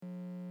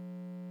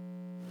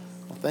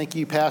Thank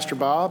you, Pastor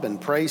Bob and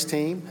praise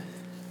team.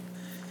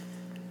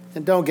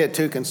 And don't get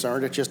too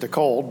concerned, it's just a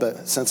cold,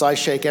 but since I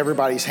shake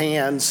everybody's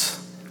hands,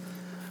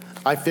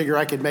 I figure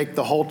I could make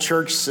the whole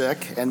church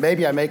sick, and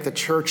maybe I make the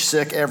church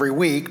sick every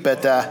week,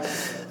 but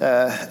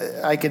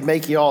I could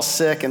make you all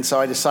sick, and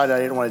so I decided I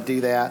didn't want to do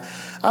that.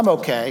 I'm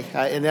okay,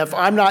 and if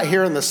I'm not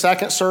here in the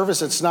second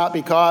service, it's not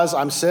because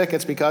I'm sick,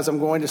 it's because I'm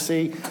going to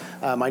see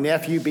my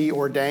nephew be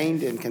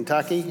ordained in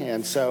Kentucky,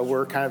 and so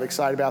we're kind of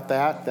excited about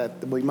that.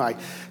 That will be my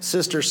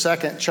sister's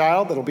second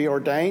child that'll be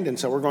ordained, and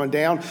so we're going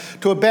down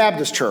to a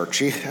Baptist church.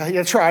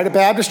 That's right, a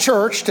Baptist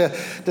church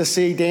to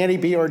see Danny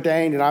be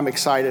ordained, and I'm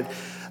excited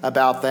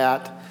about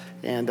that.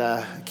 And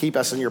keep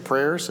us in your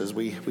prayers as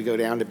we go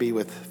down to be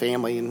with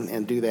family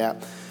and do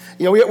that.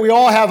 You know, we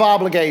all have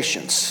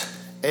obligations.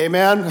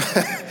 Amen.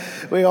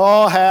 We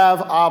all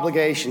have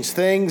obligations,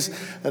 things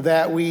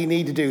that we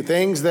need to do,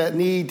 things that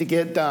need to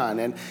get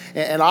done.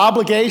 And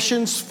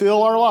obligations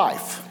fill our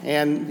life.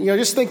 And, you know,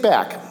 just think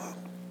back.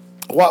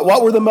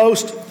 What were the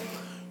most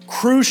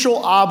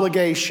crucial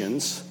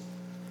obligations,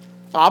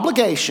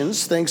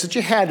 things that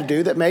you had to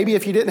do that maybe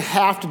if you didn't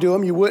have to do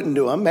them, you wouldn't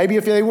do them. Maybe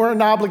if they weren't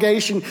an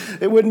obligation,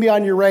 it wouldn't be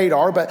on your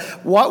radar. But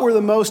what were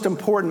the most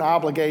important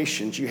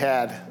obligations you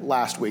had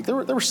last week? There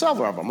were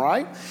several of them,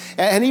 right?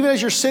 And even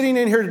as you're sitting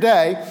in here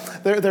today,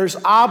 there's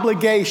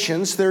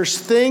obligations. There's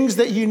things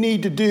that you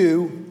need to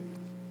do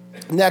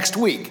next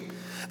week.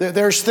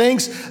 There's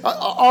things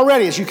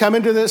already as you come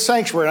into this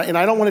sanctuary, and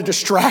I don't want to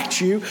distract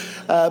you,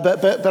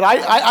 but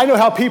I know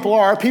how people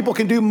are. People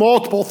can do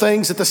multiple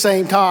things at the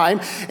same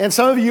time. And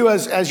some of you,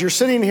 as you're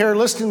sitting here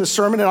listening to the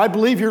sermon, and I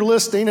believe you're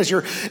listening, as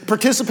you're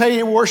participating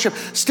in worship,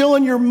 still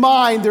in your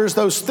mind, there's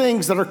those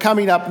things that are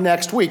coming up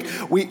next week.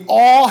 We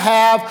all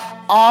have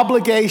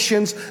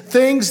obligations,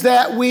 things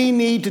that we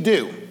need to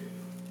do.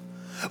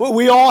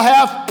 We all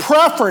have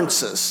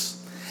preferences.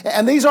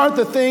 And these aren't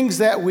the things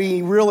that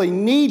we really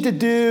need to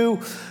do,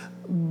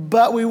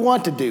 but we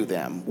want to do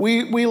them.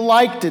 We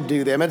like to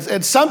do them.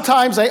 And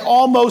sometimes they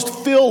almost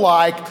feel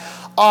like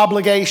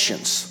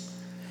obligations.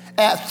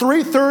 At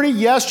 3:30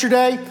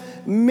 yesterday,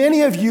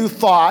 many of you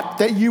thought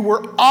that you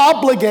were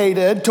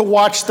obligated to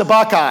watch the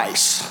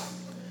Buckeyes.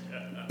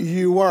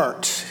 You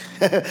weren't.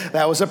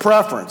 That was a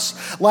preference.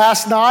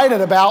 Last night at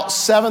about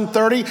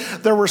 7:30,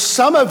 there were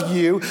some of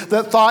you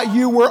that thought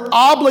you were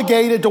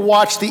obligated to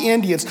watch the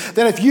Indians.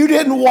 That if you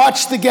didn't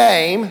watch the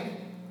game,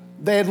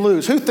 they'd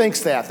lose. Who thinks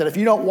that? That if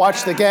you don't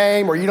watch the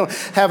game or you don't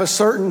have a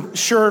certain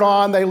shirt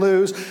on, they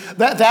lose?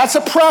 That's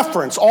a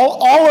preference.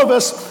 All of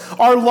us,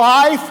 our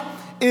life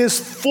is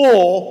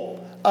full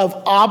of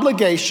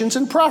obligations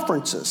and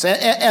preferences.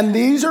 And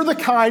these are the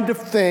kind of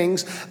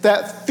things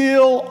that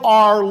fill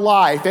our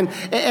life.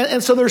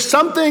 And so there's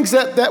some things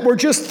that we're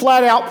just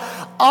flat out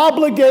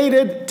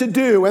obligated to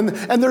do. And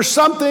there's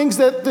some things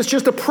that's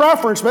just a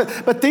preference,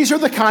 but these are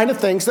the kind of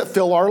things that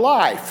fill our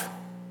life.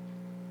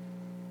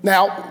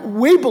 Now,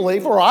 we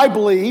believe, or I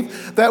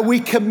believe, that we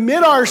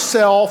commit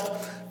ourselves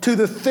to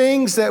the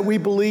things that we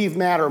believe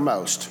matter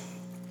most.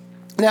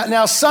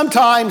 Now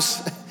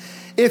sometimes,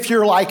 if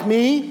you're like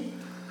me,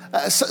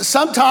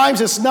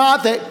 sometimes it's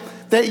not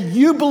that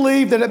you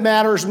believe that it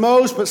matters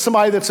most, but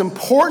somebody that's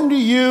important to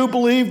you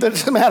believe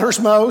that it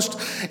matters most,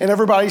 and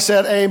everybody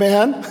said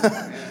amen.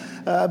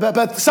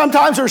 But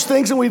sometimes there's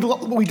things that we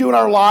do in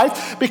our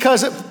life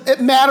because it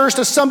matters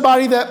to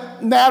somebody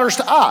that matters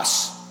to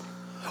us.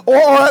 Or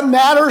it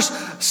matters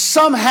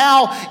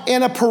somehow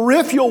in a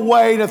peripheral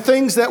way to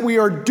things that we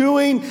are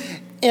doing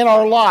in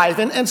our life.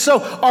 And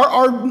so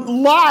our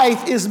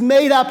life is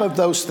made up of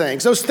those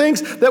things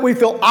that we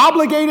feel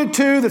obligated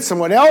to, that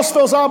someone else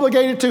feels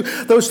obligated to,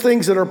 those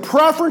things that are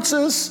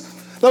preferences,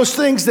 those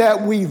things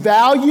that we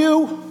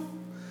value.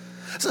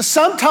 So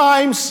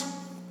sometimes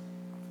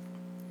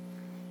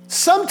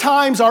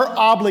our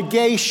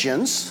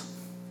obligations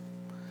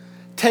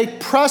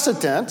take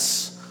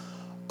precedence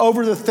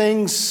over the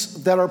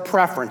things that are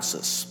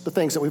preferences, the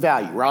things that we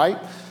value, right?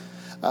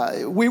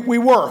 We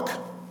work.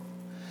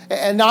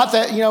 And not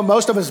that,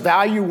 most of us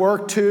value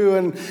work too,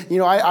 and,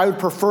 I would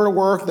prefer to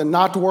work than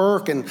not to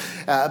work, and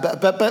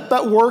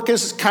but work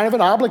is kind of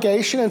an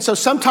obligation, and so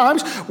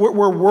sometimes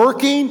we're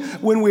working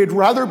when we'd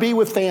rather be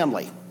with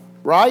family,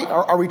 right?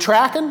 Are we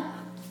tracking?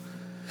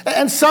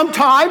 And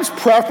sometimes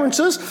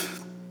preferences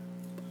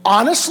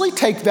honestly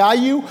take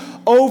value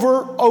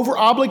over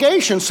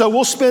obligation. So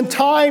we'll spend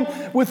time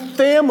with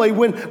family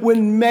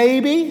when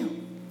maybe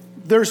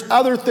there's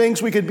other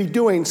things we could be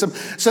doing,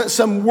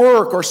 some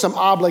work or some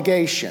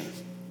obligation.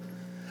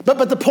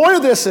 But the point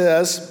of this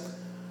is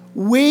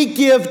we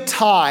give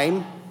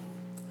time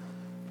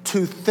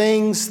to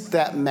things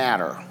that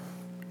matter.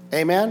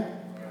 Amen?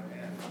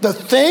 The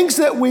things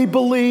that we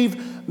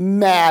believe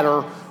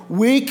matter,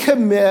 we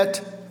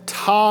commit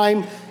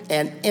time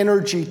and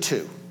energy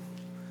to.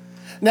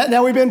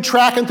 Now we've been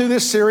tracking through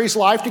this series,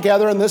 Life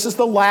Together, and this is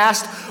the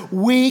last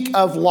week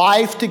of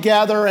Life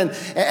Together,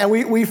 and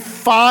we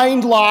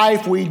find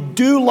life, we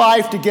do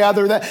life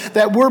together,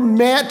 that we're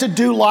meant to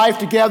do life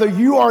together.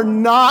 You are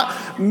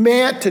not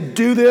meant to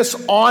do this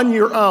on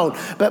your own,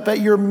 but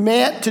you're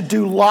meant to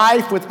do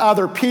life with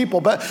other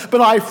people. But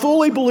I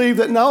fully believe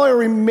that not only are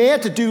we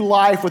meant to do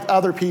life with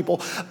other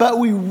people, but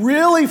we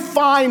really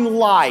find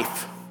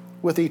life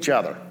with each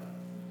other.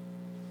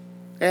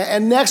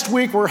 And next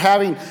week, we're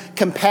having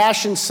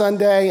Compassion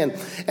Sunday, and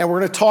we're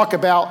going to talk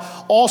about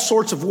all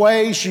sorts of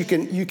ways you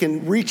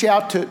can reach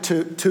out to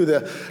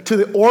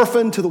the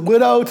orphan, to the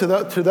widow, to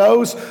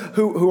those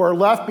who are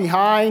left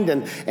behind.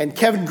 And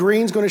Kevin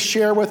Green's going to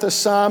share with us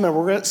some, and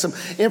we're going to get some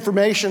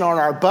information on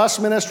our bus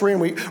ministry, and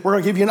we're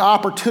going to give you an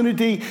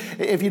opportunity,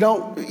 if you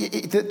don't,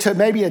 to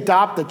maybe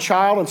adopt a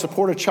child and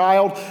support a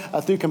child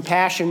through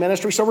Compassion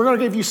Ministry. So we're going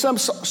to give you some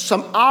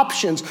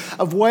options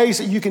of ways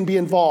that you can be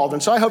involved.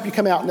 And so I hope you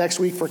come out next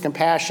week for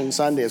Compassion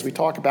Sunday as we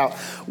talk about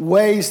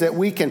ways that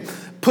we can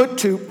put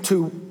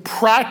to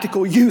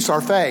practical use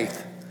our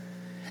faith.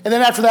 And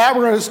then after that,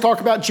 we're going to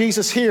talk about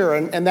Jesus here,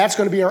 and that's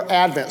going to be our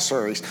Advent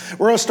series.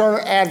 We're going to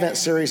start our Advent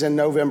series in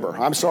November.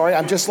 I'm sorry,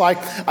 I'm just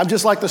like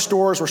the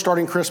stores. We're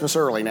starting Christmas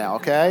early now,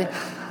 okay?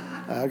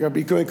 We're going to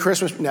be doing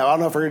Christmas. Now, I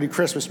don't know if we're going to do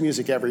Christmas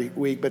music every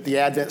week, but the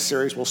Advent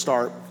series will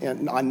start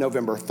on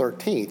November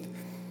 13th.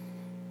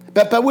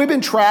 But we've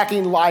been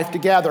tracking Life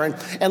Together,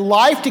 and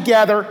Life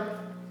Together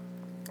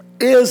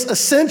is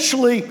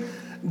essentially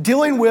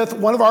dealing with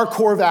one of our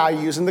core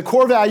values. And the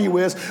core value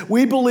is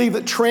we believe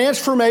that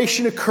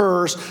transformation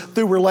occurs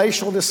through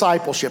relational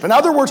discipleship. In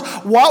other words,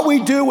 what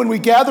we do when we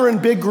gather in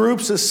big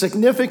groups is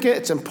significant,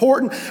 it's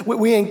important.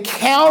 We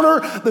encounter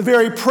the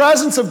very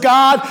presence of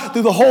God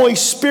through the Holy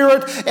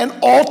Spirit, and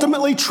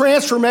ultimately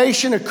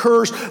transformation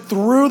occurs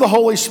through the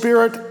Holy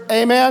Spirit.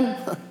 Amen?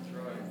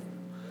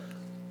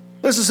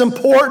 This is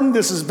important,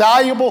 this is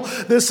valuable,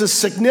 this is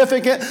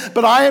significant,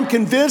 but I am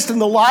convinced in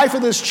the life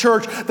of this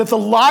church that the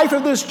life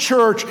of this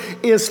church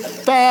is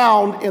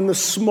found in the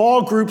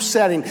small group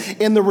setting,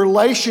 in the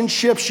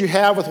relationships you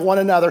have with one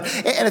another.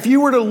 And if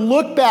you were to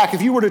look back,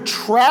 if you were to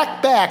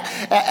track back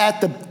at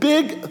the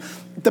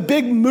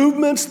big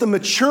movements, the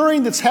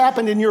maturing that's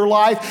happened in your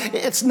life,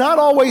 it's not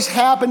always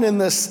happened in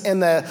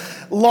the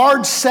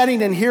large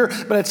setting in here,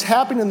 but it's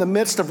happened in the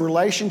midst of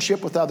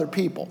relationship with other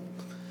people.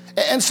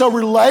 And so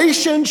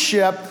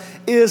relationship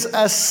is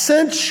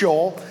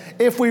essential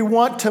if we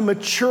want to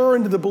mature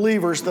into the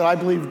believers that I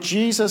believe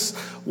Jesus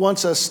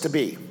wants us to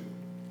be.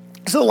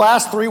 So the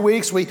last 3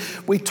 weeks, we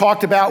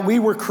talked about we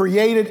were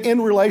created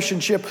in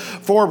relationship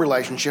for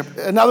relationship.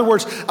 In other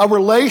words, a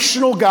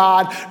relational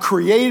God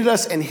created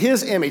us in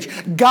His image.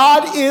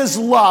 God is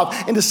love.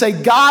 And to say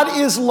God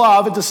is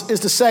love is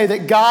to say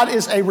that God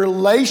is a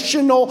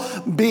relational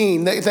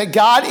being, that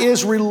God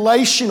is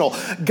relational.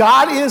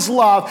 God is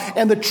love,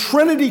 and the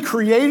Trinity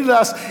created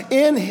us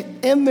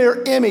in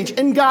their image,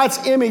 in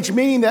God's image,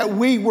 meaning that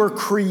we were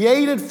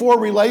created for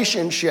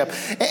relationship.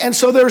 And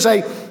so there's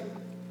a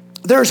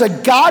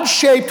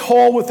God-shaped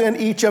hole within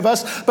each of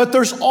us, but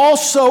there's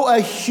also a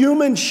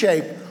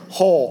human-shaped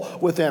hole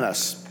within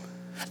us.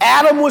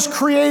 Adam was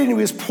created, he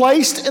was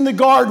placed in the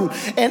garden,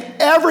 and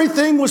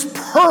everything was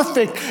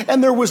perfect,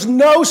 and there was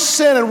no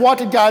sin. And what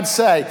did God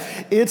say?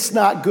 It's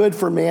not good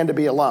for man to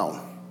be alone.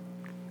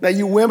 Now,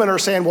 you women are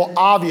saying, well,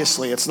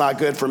 obviously it's not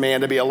good for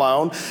man to be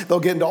alone.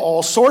 They'll get into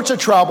all sorts of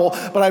trouble,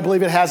 but I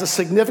believe it has a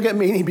significant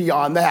meaning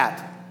beyond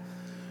that.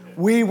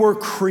 We were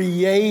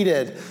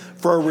created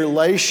for a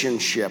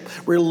relationship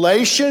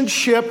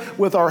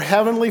with our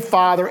Heavenly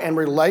Father and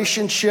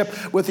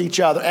relationship with each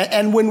other.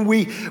 And when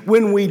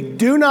we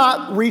do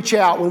not reach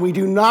out, when we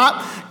do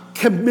not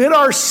commit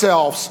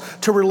ourselves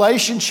to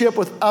relationship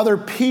with other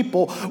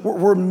people,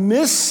 we're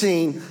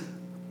missing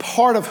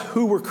part of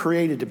who we're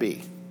created to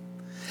be.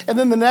 And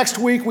then the next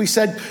week we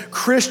said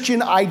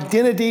Christian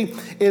identity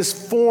is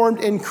formed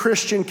in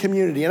Christian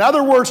community. In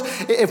other words,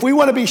 if we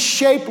want to be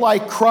shaped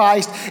like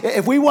Christ,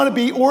 if we want to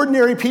be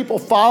ordinary people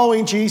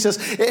following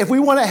Jesus, if we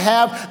want to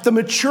have the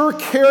mature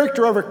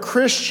character of a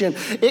Christian,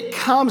 it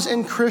comes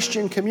in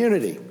Christian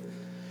community.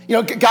 You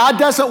know, God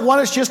doesn't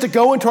want us just to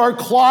go into our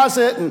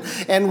closet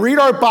and read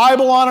our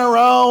Bible on our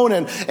own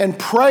and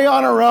pray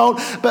on our own,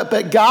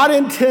 but God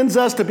intends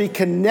us to be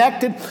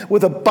connected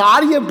with a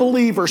body of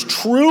believers,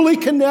 truly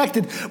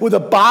connected with a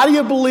body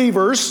of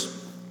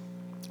believers,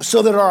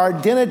 so that our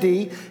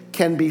identity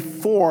can be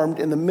formed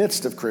in the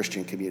midst of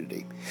Christian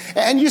community.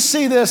 And you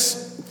see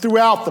this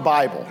throughout the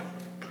Bible.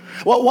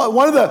 Well,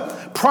 one of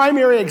the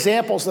primary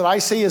examples that I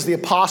see is the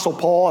Apostle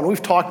Paul, and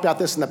we've talked about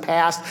this in the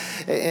past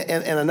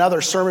in another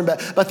sermon,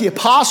 but the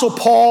Apostle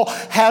Paul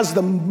has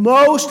the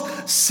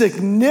most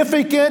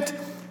significant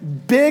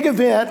big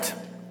event,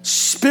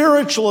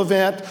 spiritual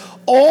event,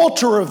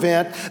 altar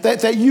event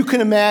that you can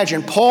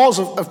imagine. Paul's,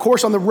 of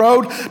course, on the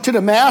road to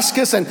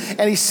Damascus, and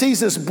he sees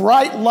this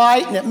bright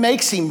light, and it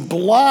makes him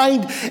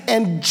blind,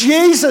 and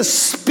Jesus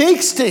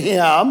speaks to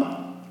him,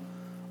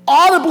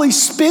 audibly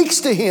speaks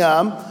to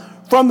him,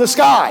 from the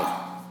sky.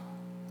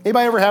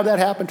 Anybody ever have that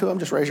happen to them?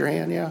 Just raise your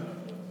hand, yeah.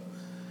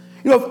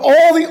 Of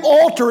all the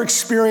altar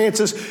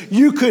experiences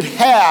you could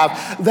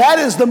have, that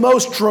is the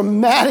most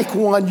dramatic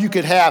one you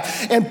could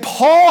have. And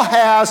Paul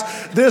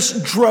has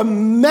this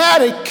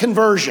dramatic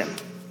conversion.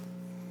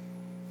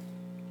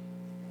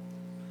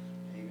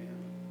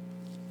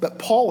 But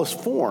Paul is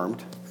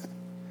formed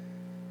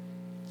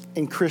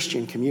in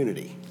Christian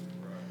community.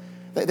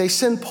 They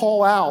send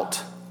Paul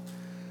out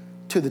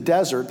to the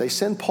desert. They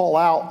send Paul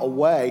out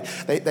away.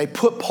 They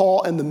put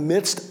Paul in the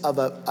midst of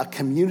a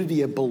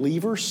community of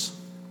believers.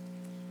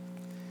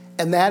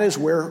 And that is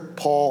where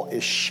Paul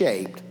is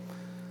shaped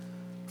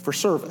for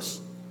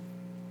service.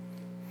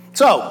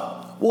 So,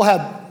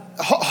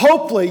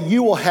 hopefully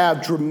you will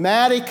have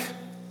dramatic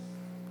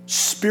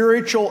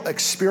spiritual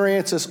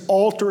experiences,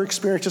 altar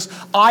experiences.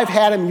 I've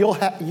had them,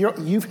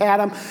 you've had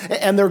them,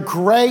 and they're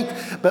great.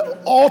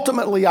 But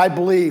ultimately, I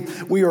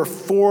believe we are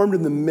formed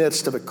in the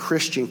midst of a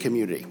Christian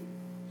community.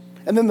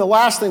 And then the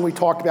last thing we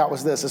talked about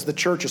was this, is the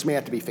church is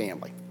meant to be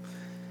family.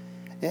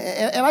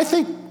 And I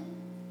think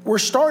we're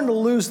starting to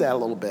lose that a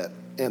little bit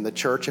in the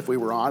church, if we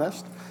were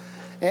honest.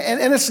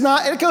 And it's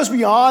not, it goes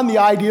beyond the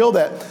ideal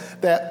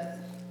that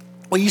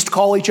we used to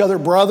call each other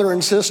brother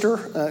and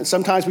sister.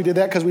 Sometimes we did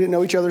that because we didn't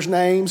know each other's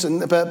names.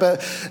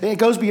 But it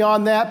goes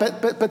beyond that.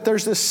 But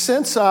there's this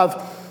sense of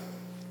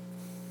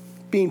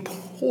being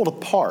pulled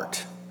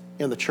apart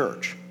in the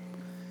church.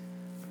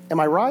 Am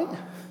I right?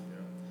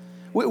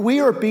 We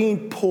are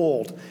being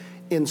pulled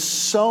in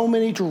so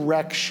many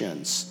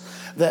directions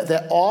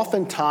that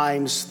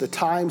oftentimes the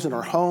times in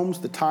our homes,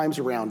 the times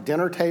around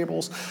dinner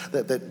tables,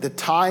 the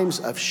times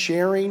of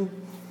sharing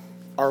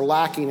are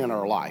lacking in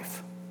our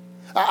life.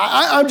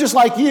 I'm just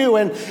like you,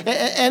 and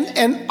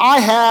I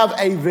have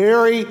a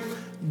very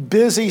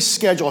busy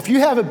schedule. If you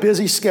have a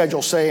busy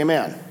schedule, say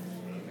amen.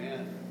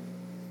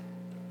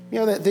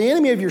 Amen. The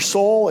enemy of your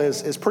soul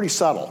is pretty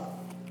subtle.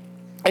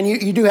 And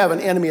you do have an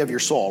enemy of your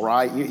soul,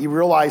 right? You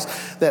realize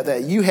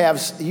that you have,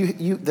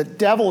 the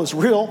devil is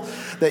real,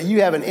 that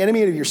you have an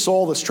enemy of your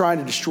soul that's trying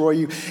to destroy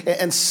you.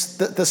 And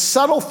the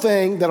subtle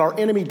thing that our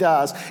enemy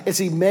does is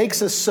he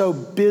makes us so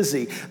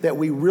busy that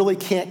we really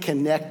can't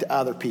connect to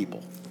other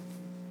people.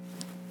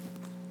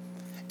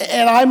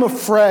 And I'm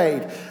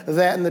afraid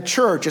that in the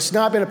church, it's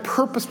not been a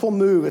purposeful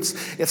move.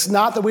 It's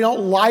not that we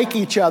don't like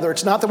each other.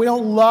 It's not that we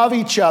don't love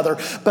each other,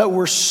 but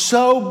we're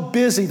so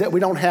busy that we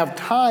don't have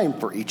time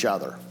for each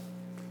other.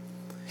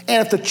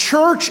 And if the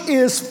church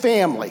is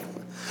family,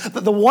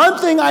 the one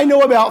thing I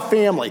know about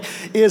family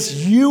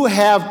is you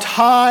have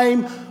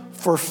time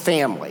for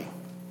family.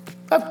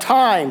 I have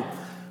time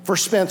for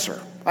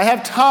Spencer. I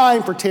have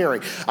time for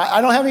Terry.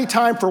 I don't have any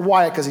time for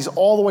Wyatt because he's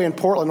all the way in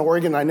Portland,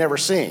 Oregon, and I never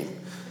see him.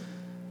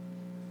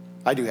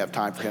 I do have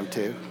time for him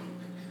too.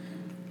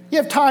 You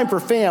have time for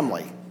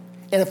family.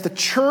 And if the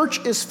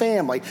church is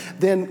family,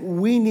 then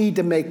we need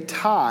to make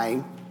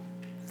time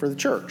for the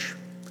church.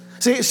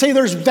 See,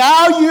 there's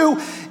value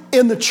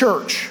in the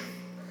church.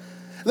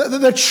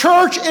 The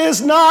church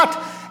is not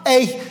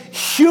a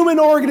human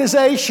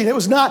organization. It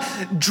was not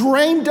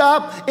dreamed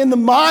up in the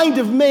mind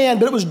of man,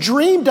 but it was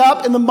dreamed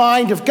up in the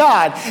mind of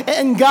God.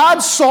 And God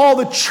saw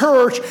the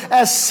church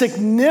as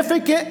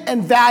significant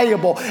and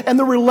valuable. And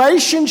the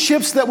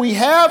relationships that we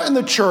have in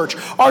the church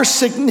are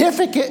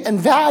significant and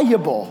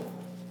valuable.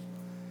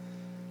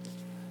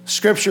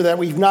 Scripture that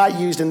we've not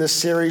used in this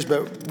series,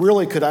 but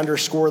really could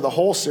underscore the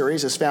whole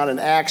series, is found in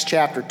Acts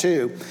chapter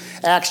 2.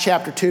 Acts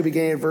chapter 2,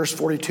 beginning in verse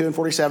 42 and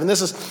 47.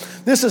 This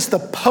is the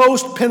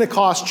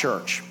post-Pentecost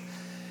church.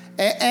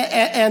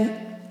 And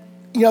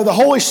the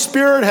Holy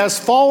Spirit has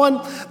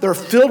fallen. They're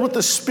filled with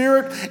the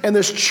Spirit. And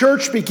this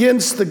church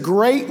begins the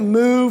great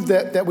move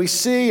that we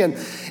see. And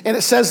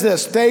it says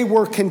this: they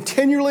were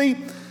continually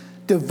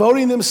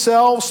devoting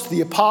themselves to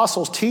the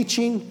apostles'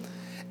 teaching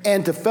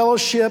and to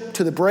fellowship,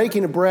 to the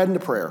breaking of bread and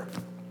to prayer.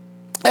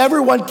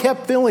 Everyone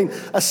kept feeling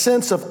a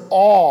sense of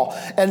awe,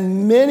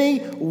 and many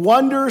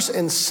wonders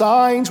and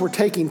signs were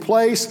taking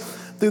place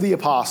through the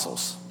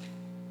apostles.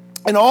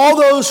 And all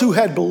those who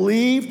had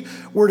believed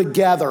were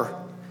together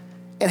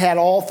and had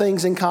all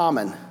things in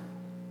common.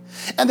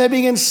 And they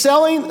began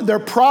selling their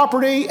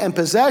property and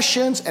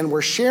possessions and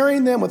were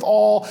sharing them with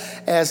all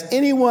as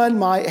anyone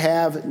might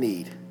have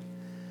need.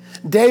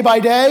 Day by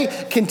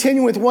day,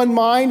 continuing with one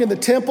mind in the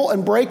temple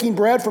and breaking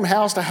bread from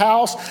house to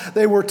house,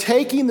 they were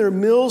taking their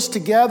meals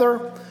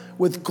together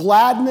with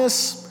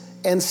gladness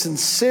and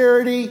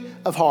sincerity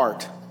of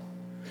heart,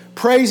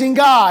 praising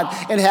God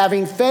and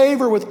having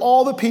favor with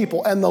all the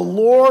people. And the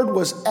Lord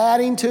was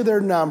adding to their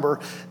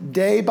number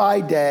day by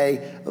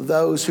day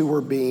those who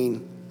were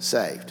being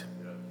saved.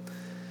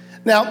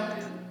 Now,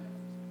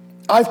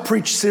 I've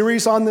preached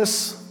series on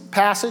this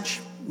passage,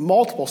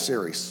 multiple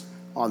series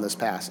on this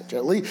passage.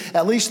 At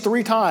least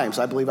 3 times,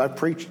 I believe, I've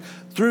preached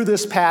through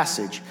this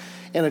passage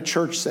in a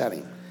church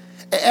setting.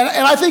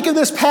 And I think in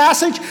this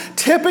passage,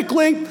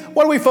 typically,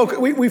 what do we focus?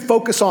 We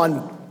focus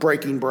on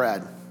breaking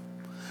bread.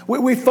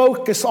 We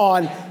focus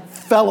on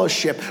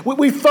fellowship.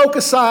 We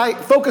focus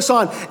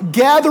on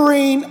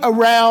gathering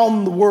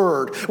around the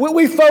Word.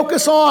 We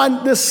focus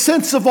on the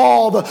sense of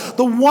awe,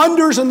 the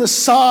wonders and the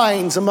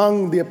signs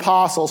among the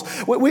apostles.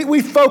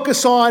 We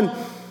focus on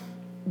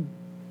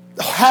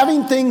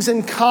having things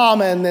in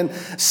common and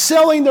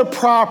selling their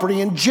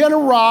property and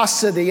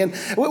generosity. And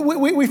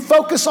we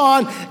focus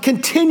on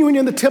continuing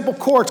in the temple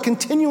courts,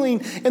 continuing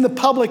in the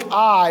public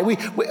eye.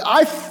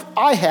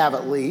 I have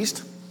at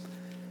least,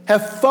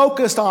 have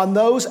focused on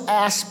those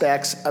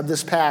aspects of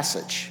this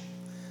passage.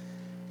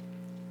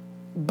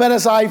 But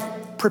as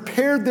I've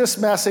prepared this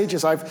message,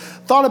 as I've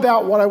thought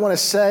about what I want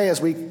to say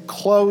as we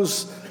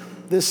close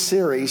this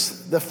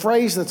series, the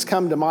phrase that's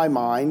come to my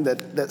mind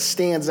that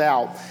stands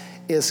out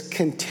is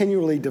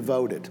continually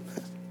devoted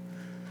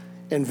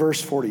in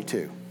verse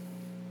 42.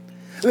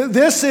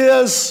 This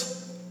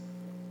is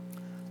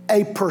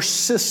a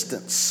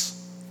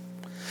persistence.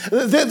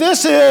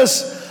 This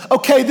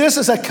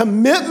is a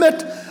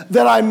commitment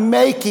that I'm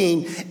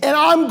making, and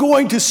I'm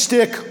going to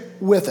stick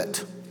with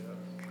it.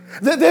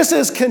 This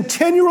is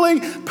continually,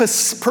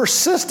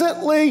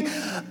 persistently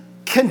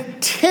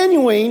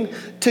continuing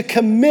to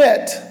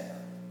commit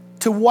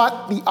to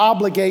what the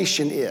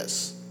obligation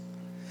is.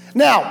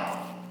 Now,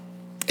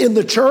 in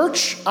the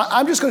church,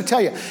 I'm just going to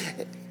tell you,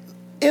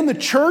 in the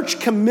church,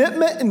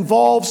 commitment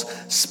involves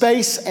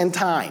space and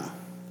time.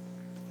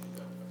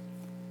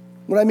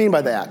 What do I mean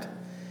by that?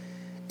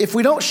 If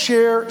we don't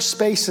share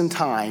space and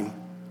time,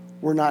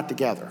 we're not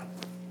together.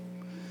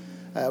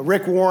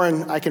 Rick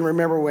Warren, I can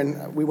remember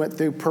when we went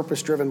through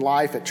Purpose-Driven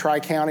Life at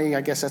Tri-County.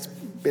 I guess that's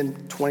been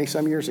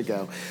 20-some years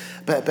ago.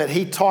 But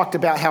he talked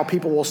about how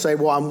people will say,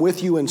 well, I'm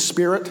with you in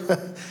spirit.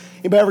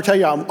 Anybody ever tell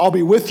you, I'll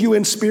be with you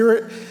in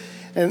spirit?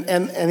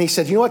 And he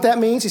said, you know what that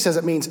means? He says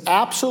it means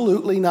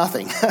absolutely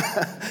nothing.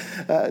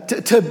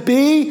 To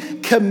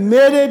be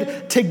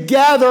committed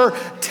together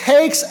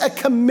takes a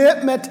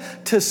commitment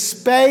to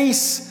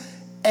space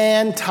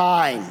and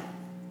time.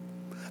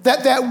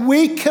 That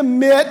we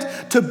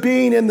commit to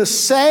being in the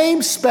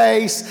same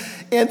space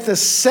at the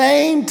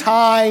same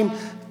time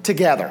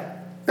together.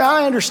 Now,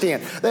 I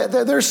understand that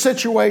there's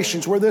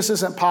situations where this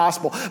isn't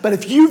possible, but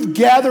if you've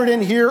gathered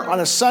in here on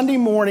a Sunday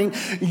morning,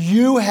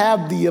 you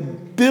have the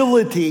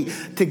ability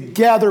to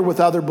gather with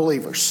other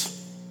believers.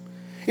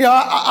 You know,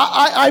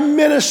 I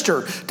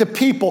minister to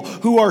people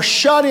who are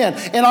shut in,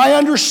 and I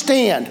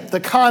understand the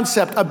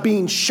concept of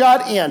being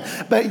shut in,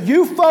 but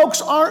you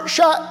folks aren't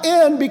shut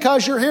in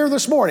because you're here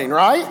this morning,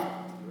 right?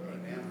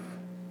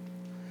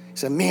 You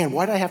say, man,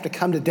 why did I have to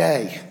come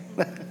today?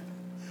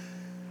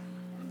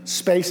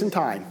 Space and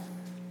time.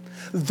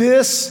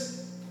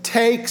 This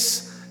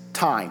takes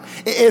time.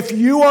 If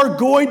you are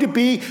going to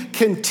be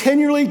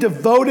continually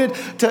devoted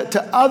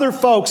to other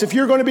folks, if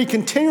you're going to be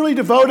continually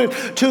devoted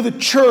to the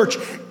church,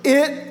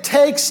 it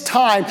takes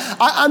time.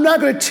 I'm not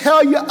going to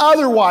tell you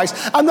otherwise.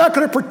 I'm not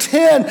going to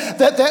pretend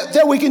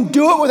that we can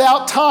do it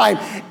without time.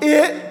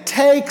 It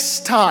takes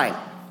time.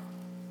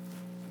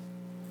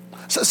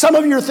 So some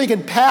of you are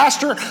thinking,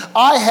 Pastor,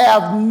 I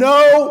have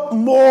no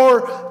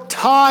more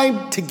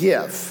time to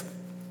give.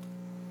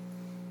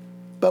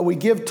 But we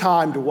give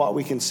time to what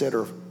we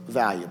consider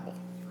valuable.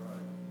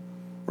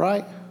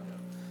 Right?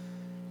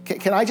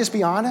 Can I just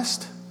be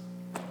honest?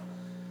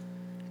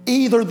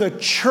 Either the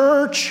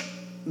church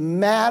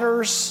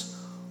matters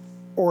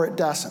or it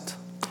doesn't.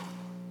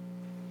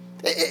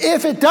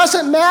 If it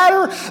doesn't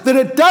matter, then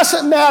it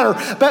doesn't matter.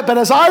 But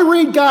as I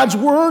read God's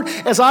word,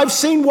 as I've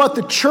seen what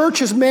the church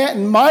has meant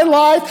in my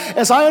life,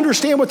 as I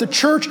understand what the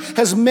church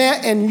has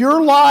meant in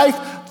your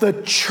life, the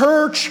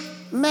church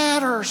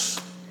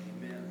matters.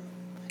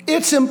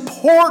 It's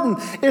important.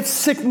 It's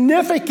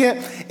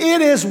significant.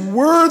 It is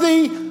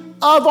worthy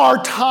of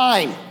our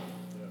time.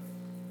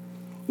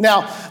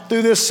 Now,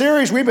 through this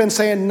series, we've been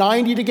saying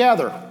 90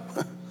 together.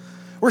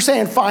 We're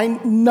saying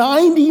find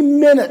 90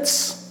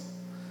 minutes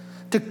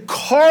to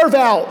carve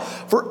out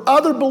for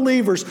other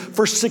believers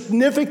for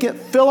significant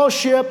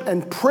fellowship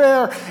and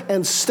prayer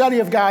and study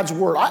of God's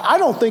word. I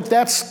don't think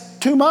that's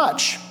too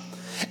much.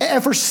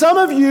 And for some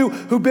of you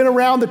who've been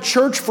around the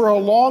church for a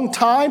long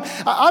time,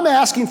 I'm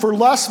asking for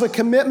less of a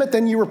commitment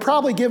than you were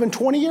probably given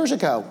 20 years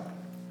ago.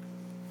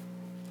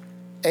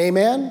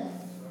 Amen?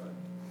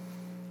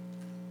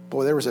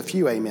 Boy, there was a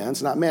few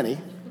amens, not many.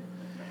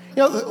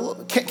 You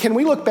know, can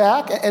we look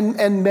back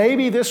and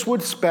maybe this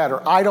was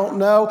better? I don't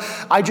know.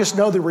 I just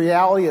know the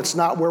reality, it's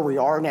not where we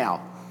are now.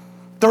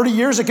 30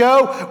 years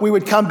ago, we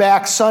would come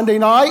back Sunday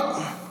night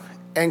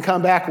and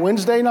come back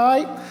Wednesday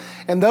night.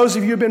 And those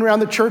of you who've been around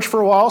the church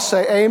for a while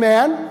say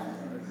amen.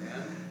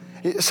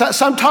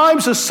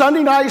 Sometimes the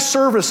Sunday night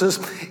services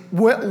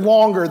went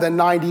longer than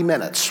 90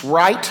 minutes,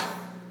 right?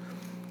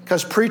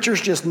 Because preachers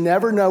just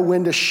never know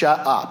when to shut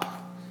up.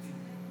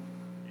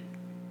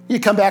 You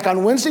come back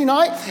on Wednesday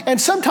night,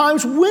 and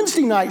sometimes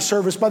Wednesday night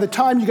service, by the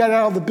time you got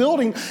out of the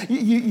building,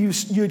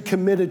 you'd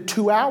committed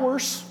 2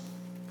 hours.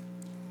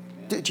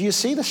 Do you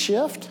see the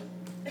shift?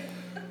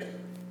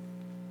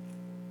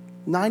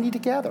 90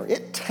 together.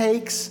 It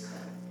takes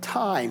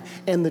time,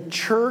 and the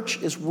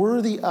church is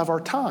worthy of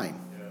our time.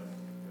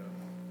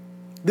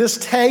 This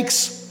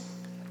takes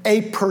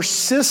a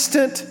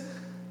persistent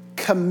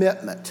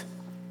commitment.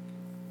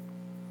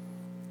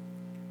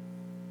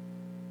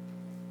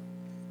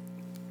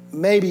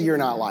 Maybe you're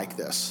not like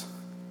this,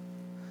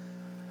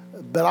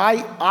 but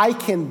I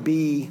can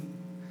be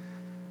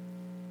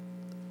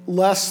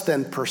less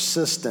than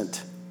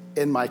persistent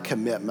in my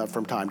commitment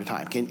from time to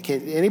time.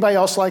 Can anybody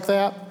else like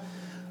that?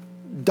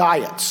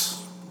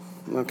 Diets,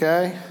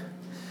 okay?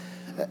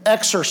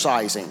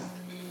 Exercising.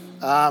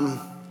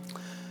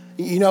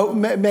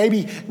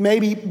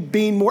 Maybe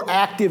being more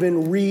active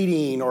in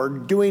reading or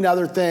doing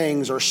other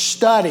things or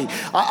study.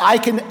 I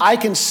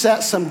can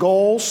set some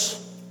goals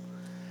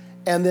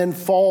and then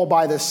fall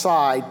by the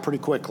side pretty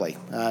quickly.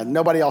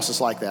 Nobody else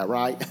is like that,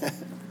 right?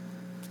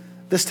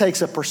 This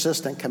takes a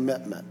persistent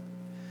commitment.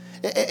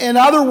 In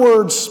other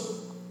words,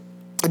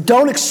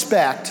 don't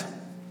expect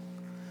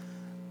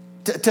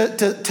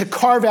to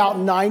carve out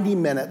 90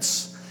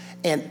 minutes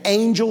and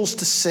angels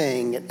to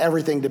sing and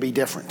everything to be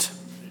different.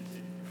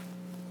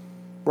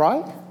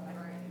 Right?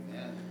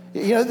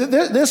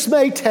 This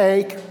may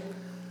take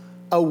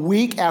a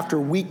week after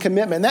week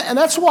commitment. And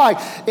that's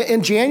why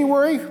in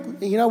January,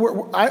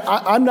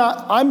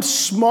 I'm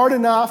smart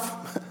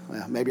enough,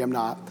 well, maybe I'm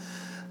not,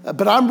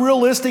 but I'm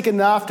realistic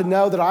enough to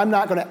know that I'm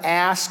not going to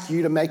ask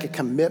you to make a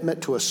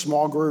commitment to a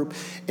small group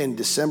in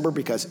December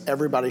because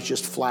everybody's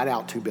just flat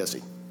out too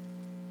busy.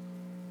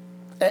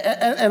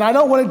 And I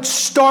don't want to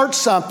start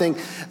something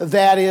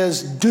that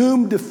is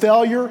doomed to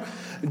failure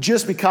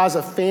just because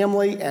of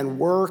family and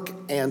work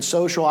and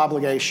social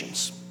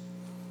obligations.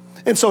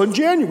 And so in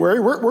January,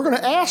 we're going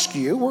to ask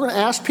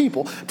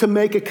people to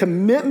make a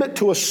commitment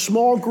to a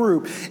small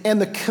group.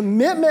 And the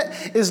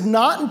commitment is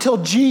not until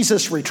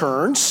Jesus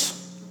returns.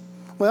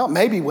 Well,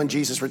 maybe when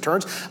Jesus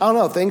returns. I don't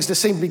know. Things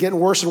just seem to be getting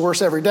worse and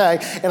worse every day.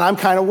 And I'm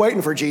kind of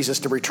waiting for Jesus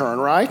to return,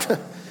 right?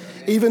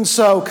 Even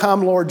so,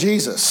 come Lord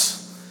Jesus.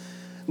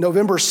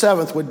 November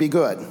 7th would be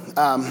good.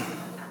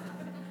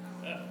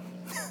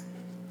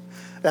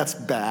 That's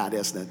bad,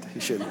 isn't it?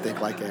 You shouldn't think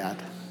like that.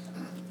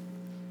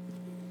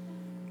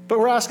 But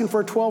we're asking for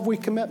a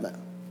 12-week commitment.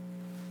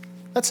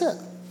 That's it.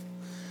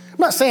 I'm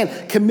not saying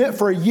commit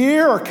for a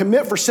year or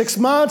commit for 6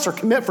 months or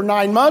commit for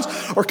 9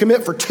 months or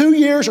commit for 2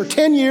 years or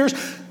 10 years.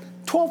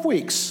 12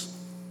 weeks.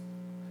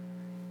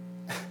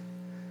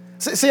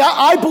 See,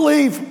 I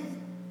believe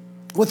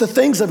with the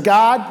things of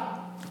God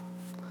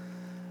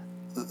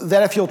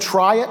that if you'll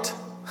try it,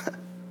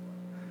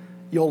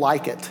 you'll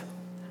like it.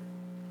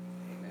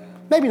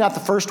 Maybe not the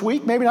first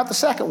week, maybe not the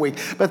second week,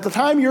 but the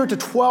time you're at the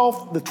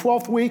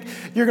 12th week,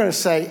 you're going to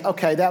say,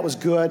 okay, that was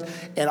good,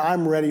 and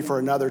I'm ready for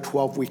another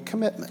 12-week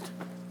commitment.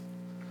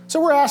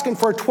 So we're asking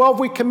for a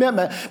 12-week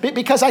commitment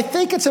because I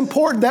think it's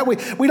important that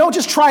we don't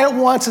just try it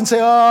once and say,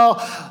 oh,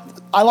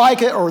 I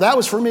like it, or that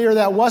was for me, or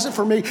that wasn't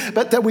for me,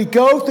 but that we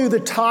go through the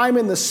time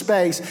and the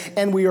space,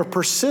 and we are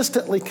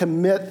persistently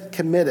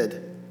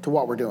committed to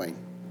what we're doing.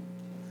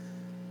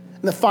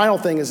 And the final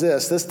thing is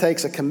this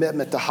takes a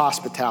commitment to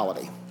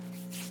hospitality.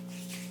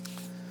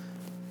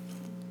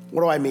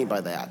 What do I mean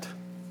by that?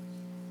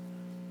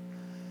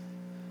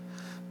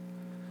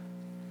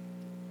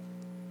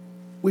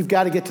 We've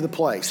got to get to the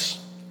place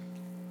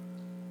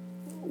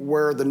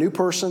where the new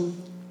person,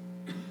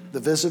 the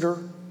visitor,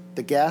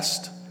 the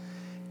guest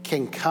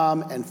can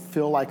come and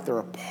feel like they're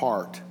a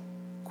part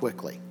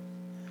quickly.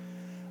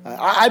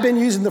 I've been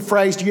using the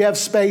phrase, do you have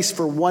space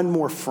for one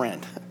more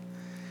friend?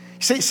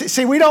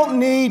 See, we don't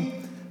need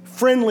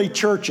friendly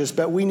churches,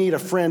 but we need a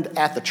friend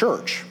at the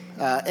church.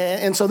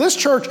 And so this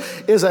church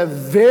is a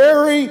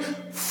very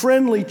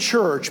friendly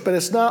church, but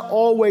it's not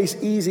always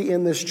easy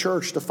in this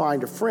church to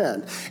find a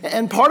friend.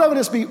 And part of it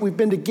is we've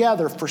been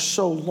together for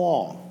so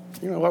long.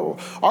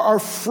 Our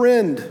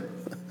friend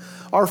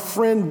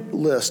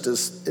list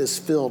is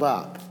filled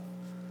up.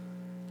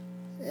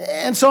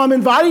 And so I'm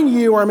inviting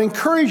you, or I'm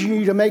encouraging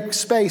you to make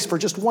space for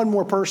just one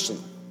more person.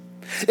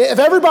 If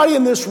everybody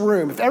in this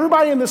room, if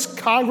everybody in this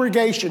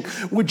congregation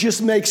would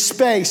just make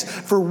space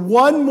for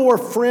one more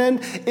friend,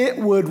 it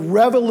would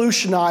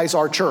revolutionize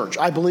our church.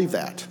 I believe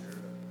that.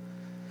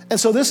 And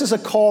so this is a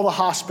call to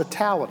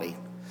hospitality.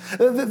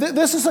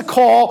 This is a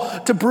call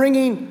to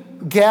bringing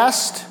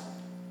guests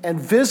and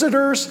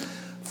visitors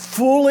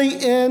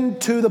fully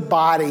into the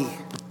body,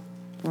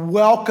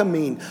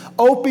 welcoming,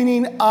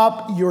 opening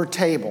up your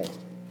table.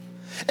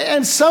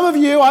 And some of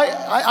you,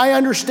 I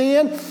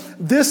understand,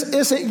 this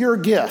isn't your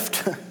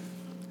gift. If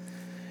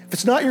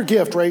it's not your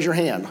gift, raise your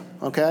hand,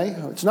 okay?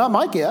 It's not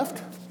my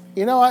gift.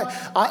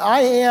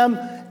 I am,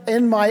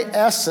 in my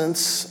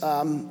essence,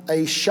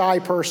 a shy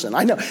person.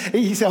 I know.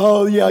 You say,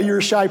 oh, yeah, you're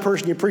a shy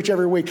person. You preach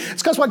every week.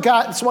 It's because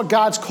it's what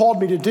God's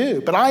called me to do.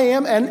 But I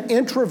am an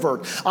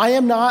introvert. I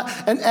am not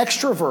an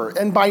extrovert.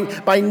 And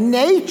by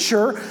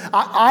nature,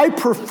 I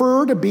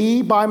prefer to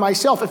be by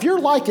myself. If you're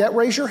like that,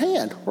 raise your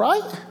hand,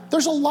 right?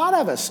 There's a lot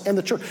of us in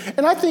the church.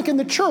 And I think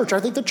the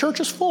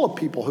church is full of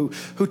people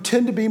who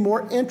tend to be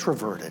more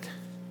introverted.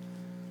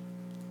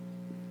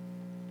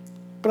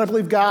 But I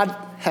believe God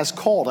has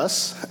called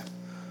us,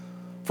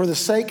 for the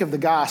sake of the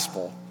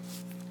gospel,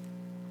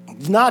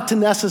 not to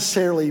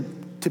necessarily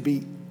to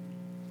be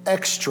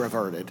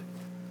extroverted,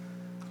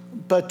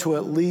 but to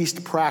at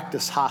least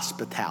practice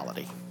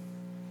hospitality.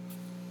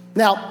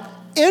 Now,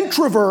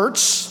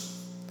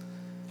 introverts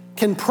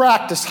can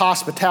practice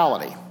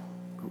hospitality.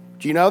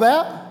 Do you know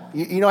that?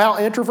 You know how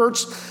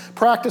introverts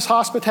practice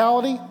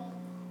hospitality?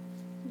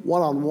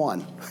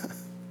 One-on-one,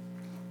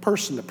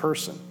 person to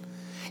person.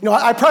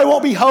 I probably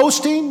won't be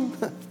hosting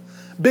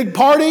big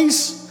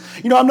parties.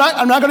 I'm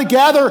not going to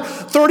gather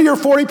 30 or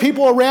 40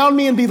 people around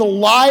me and be the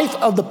life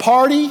of the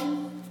party.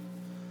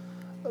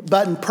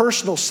 But in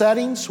personal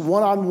settings,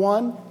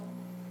 one-on-one,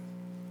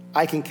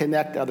 I can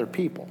connect to other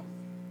people.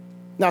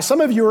 Now,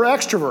 some of you are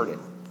extroverted.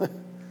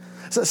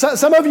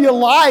 Some of you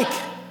like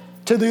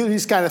to do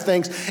these kind of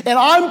things. And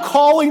I'm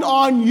calling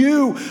on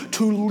you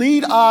to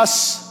lead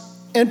us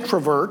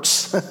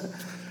introverts,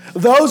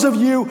 those of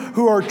you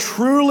who are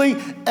truly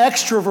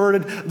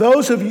extroverted,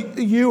 those of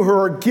you who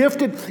are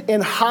gifted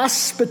in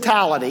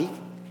hospitality,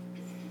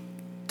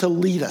 to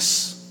lead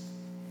us.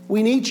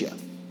 We need you.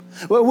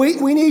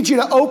 We need you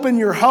to open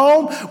your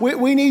home.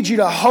 We need you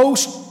to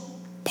host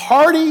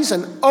parties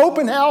and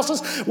open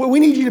houses. We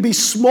need you to be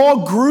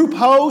small group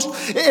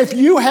hosts. If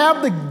you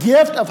have the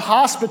gift of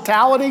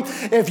hospitality,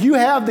 if you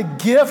have the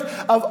gift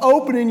of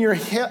opening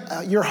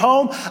your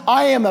home,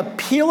 I am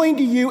appealing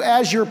to you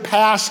as your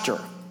pastor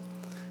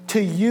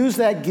to use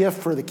that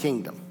gift for the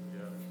kingdom,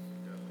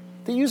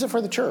 to use it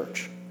for the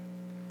church.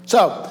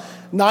 So,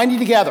 90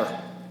 together.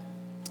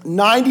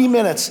 90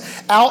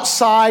 minutes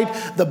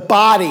outside the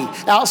body,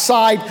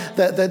 outside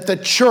the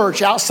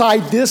church,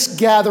 outside this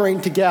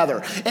gathering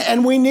together.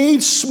 And we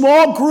need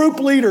small group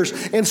leaders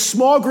and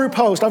small group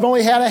hosts. I've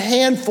only had a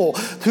handful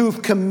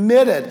who've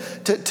committed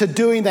to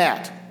doing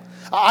that.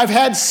 I've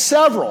had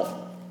several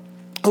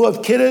who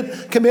have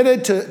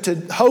committed to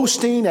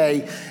hosting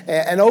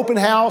an open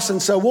house,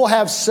 and so we'll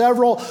have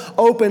several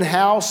open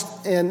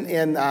house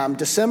in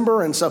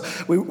December. And so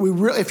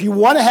if you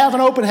want to have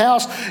an open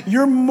house,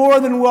 you're more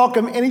than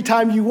welcome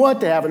anytime you want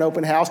to have an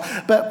open house.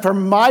 But for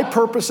my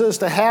purposes,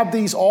 to have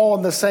these all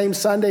on the same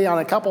Sunday on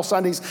a couple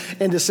Sundays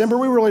in December,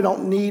 we really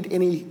don't need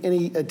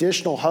any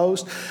additional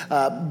hosts.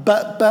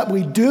 But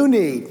we do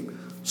need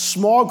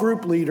small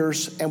group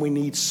leaders, and we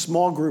need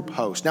small group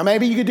hosts. Now,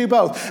 maybe you could do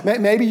both.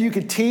 Maybe you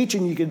could teach,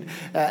 and you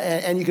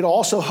could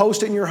also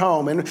host it in your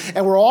home.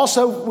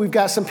 And we've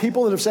got some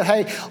people that have said,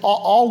 "Hey,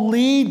 I'll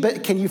lead,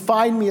 but can you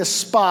find me a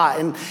spot?"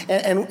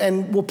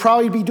 And we'll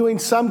probably be doing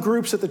some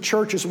groups at the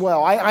church as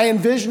well. I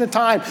envision a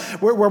time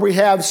where we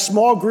have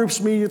small groups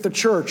meeting at the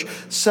church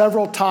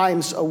several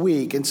times a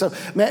week. And so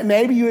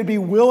maybe you would be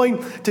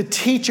willing to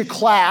teach a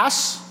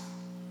class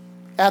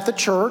at the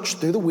church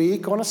through the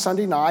week on a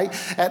Sunday night.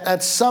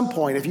 At some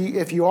point,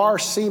 if you are,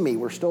 see me.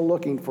 We're still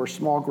looking for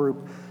small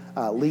group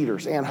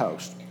leaders and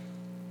hosts.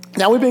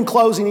 Now, we've been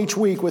closing each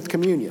week with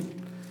communion.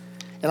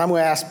 And I'm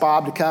going to ask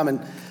Bob to come, and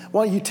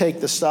why don't you take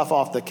the stuff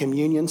off the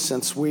communion,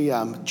 since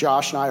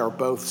Josh and I are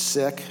both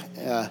sick.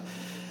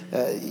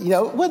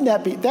 Wouldn't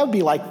that would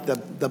be like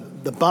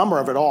the bummer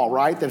of it all,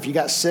 right? That if you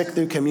got sick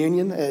through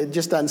communion, it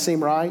just doesn't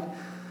seem right.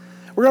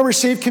 We're going to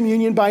receive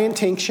communion by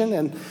intinction,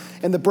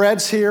 and the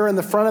bread's here in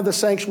the front of the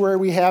sanctuary.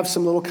 We have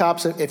some little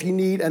cups. If you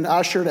need an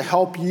usher to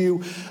help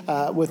you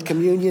with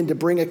communion, to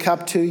bring a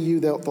cup to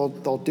you,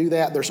 they'll do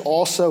that. There's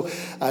also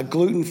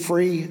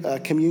gluten-free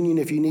communion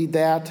if you need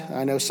that.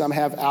 I know some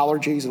have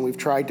allergies, and we've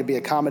tried to be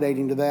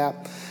accommodating to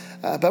that.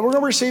 But we're going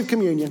to receive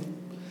communion.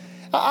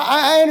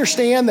 I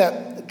understand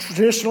that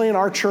traditionally in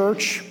our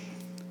church,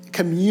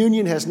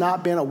 communion has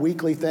not been a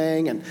weekly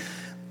thing. And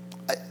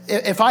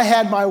if I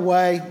had my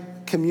way,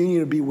 communion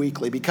would be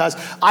weekly, because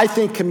I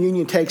think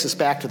communion takes us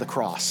back to the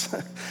cross.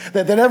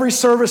 that every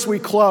service we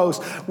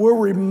close, we're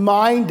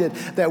reminded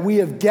that we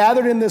have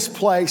gathered in this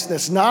place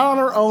that's not on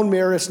our own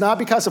merit. It's not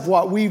because of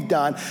what we've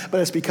done,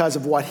 but it's because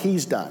of what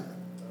he's done.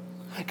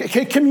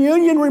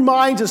 Communion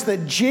reminds us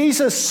that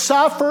Jesus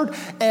suffered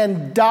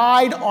and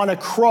died on a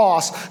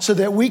cross so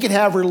that we can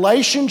have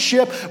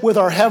relationship with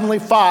our Heavenly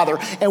Father,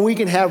 and we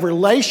can have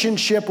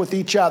relationship with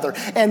each other.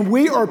 And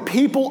we are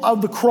people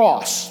of the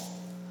cross.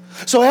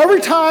 So every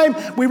time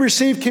we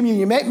receive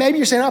communion, maybe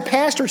you're saying, "Oh,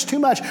 Pastor, it's too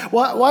much."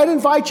 Well, I'd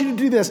invite you to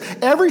do this.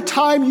 Every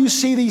time you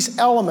see these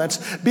elements,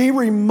 be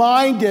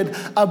reminded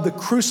of the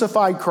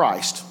crucified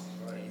Christ.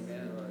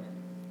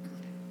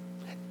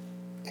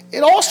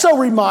 It also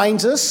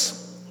reminds us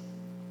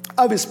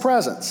of his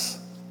presence.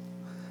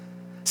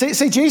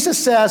 See, Jesus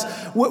says,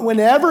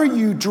 whenever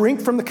you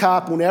drink from the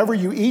cup, whenever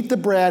you eat the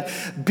bread,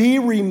 be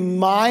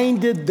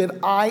reminded that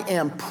I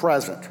am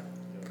present.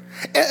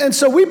 And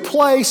so we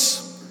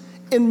place,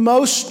 in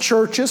most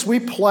churches, we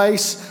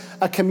place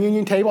a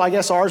communion table. I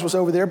guess ours was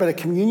over there, but a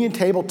communion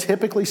table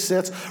typically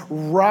sits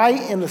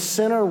right in the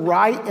center,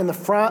 right in the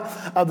front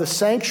of the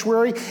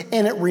sanctuary,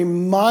 and it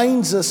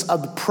reminds us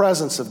of the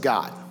presence of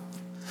God.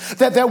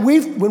 That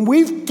when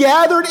we've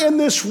gathered in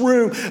this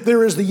room,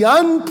 there is the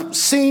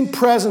unseen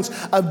presence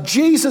of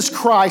Jesus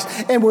Christ.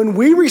 And when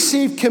we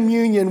receive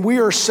communion, we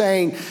are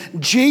saying,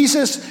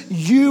 "Jesus,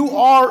 you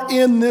are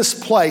in this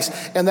place."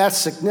 And that's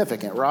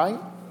significant, right?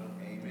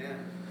 Amen.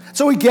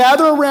 So we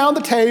gather around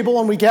the table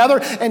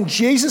and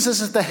Jesus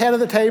is at the head of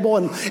the table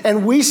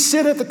and we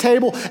sit at the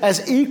table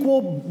as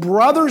equal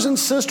brothers and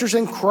sisters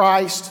in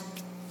Christ.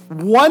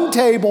 One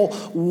table,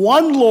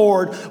 one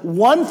Lord,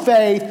 one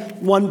faith,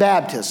 one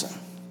baptism.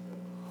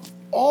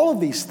 All of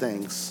these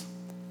things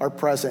are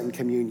present in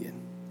communion.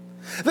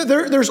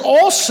 There's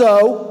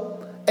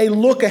also a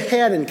look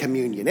ahead in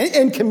communion.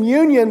 In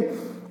communion,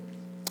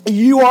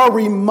 you are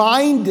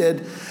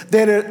reminded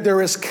that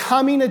there is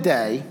coming a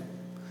day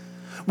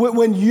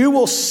when you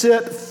will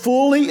sit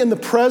fully in the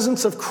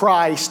presence of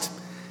Christ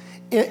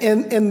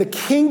in the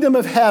kingdom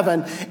of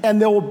heaven,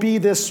 and there will be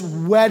this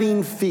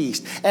wedding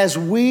feast as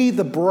we,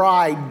 the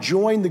bride,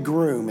 join the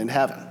groom in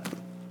heaven.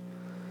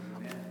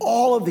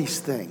 All of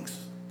these things,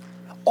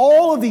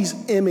 all of these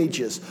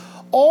images,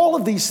 all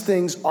of these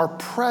things are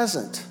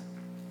present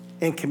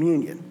in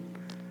communion.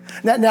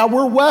 Now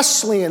we're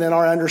Wesleyan in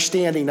our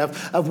understanding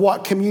of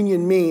what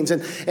communion means,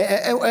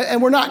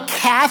 and we're not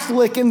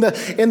Catholic in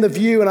the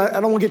view, and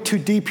I don't want to get too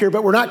deep here,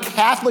 but we're not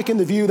Catholic in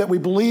the view that we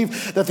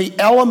believe that the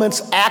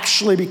elements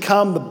actually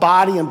become the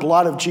body and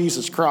blood of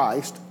Jesus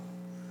Christ.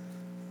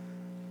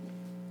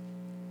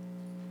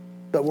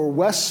 But we're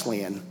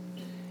Wesleyan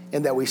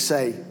in that we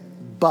say,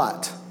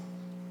 but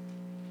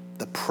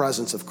the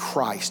presence of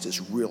Christ is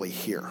really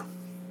here.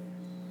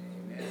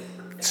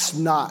 It's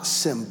not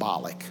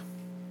symbolic.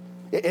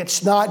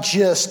 It's not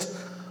just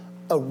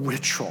a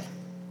ritual,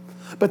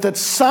 but that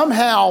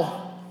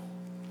somehow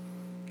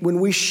when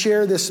we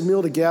share this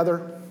meal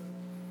together,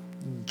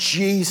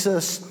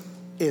 Jesus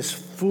is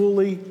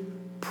fully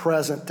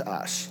present to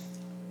us.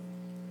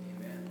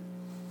 Amen.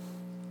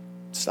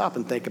 Stop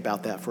and think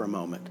about that for a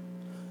moment.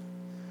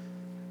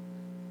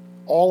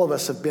 All of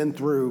us have been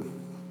through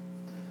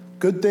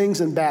good things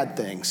and bad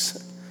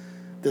things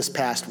this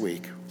past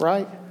week,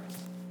 right?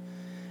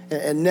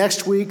 And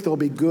next week there'll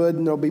be good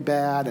and there'll be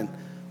bad. And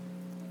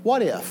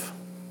what if?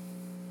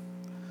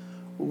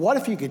 What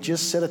if you could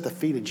just sit at the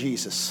feet of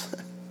Jesus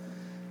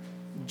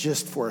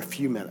just for a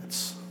few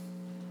minutes?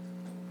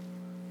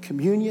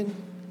 Communion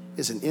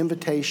is an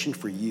invitation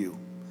for you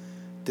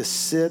to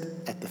sit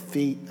at the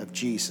feet of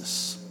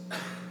Jesus.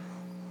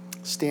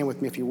 Stand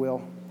with me if you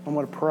will. I'm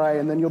going to pray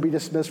and then you'll be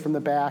dismissed from the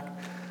back.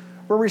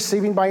 We're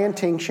receiving by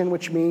intinction,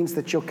 which means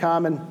that you'll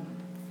come and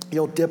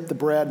you'll dip the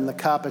bread in the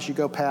cup as you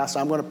go past.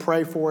 I'm going to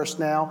pray for us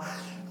now.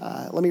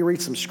 Let me read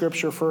some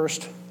scripture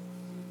first.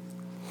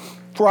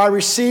 For I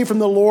received from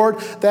the Lord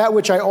that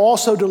which I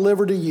also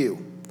delivered to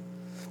you,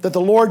 that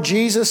the Lord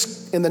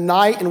Jesus, in the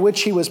night in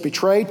which he was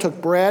betrayed, took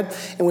bread,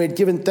 and when he had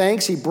given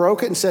thanks, he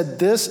broke it and said,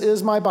 "This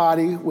is my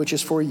body, which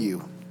is for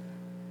you.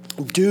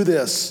 Do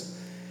this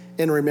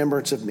in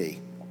remembrance of me."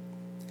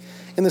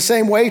 In the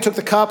same way, he took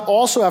the cup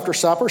also after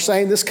supper,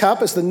 saying, "This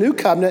cup is the new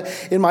covenant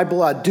in my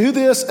blood. Do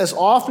this as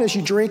often as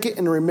you drink it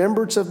in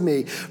remembrance of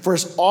me. For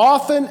as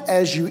often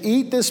as you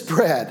eat this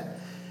bread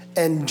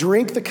and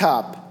drink the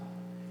cup,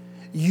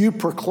 you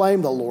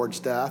proclaim the Lord's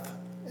death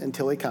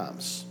until he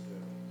comes."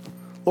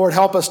 Lord,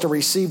 help us to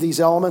receive these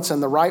elements in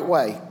the right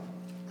way,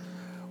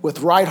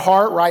 with right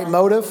heart, right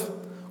motive,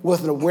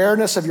 with an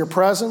awareness of your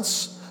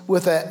presence,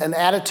 with an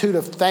attitude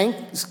of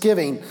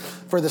thanksgiving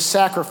for the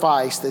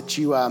sacrifice that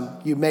you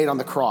made on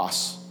the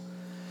cross.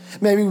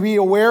 May we be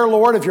aware,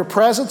 Lord, of your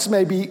presence.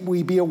 May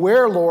we be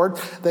aware, Lord,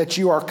 that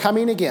you are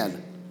coming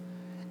again.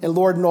 And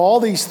Lord, in all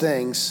these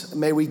things,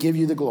 may we give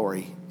you the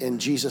glory. In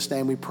Jesus'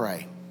 name we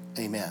pray.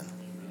 Amen.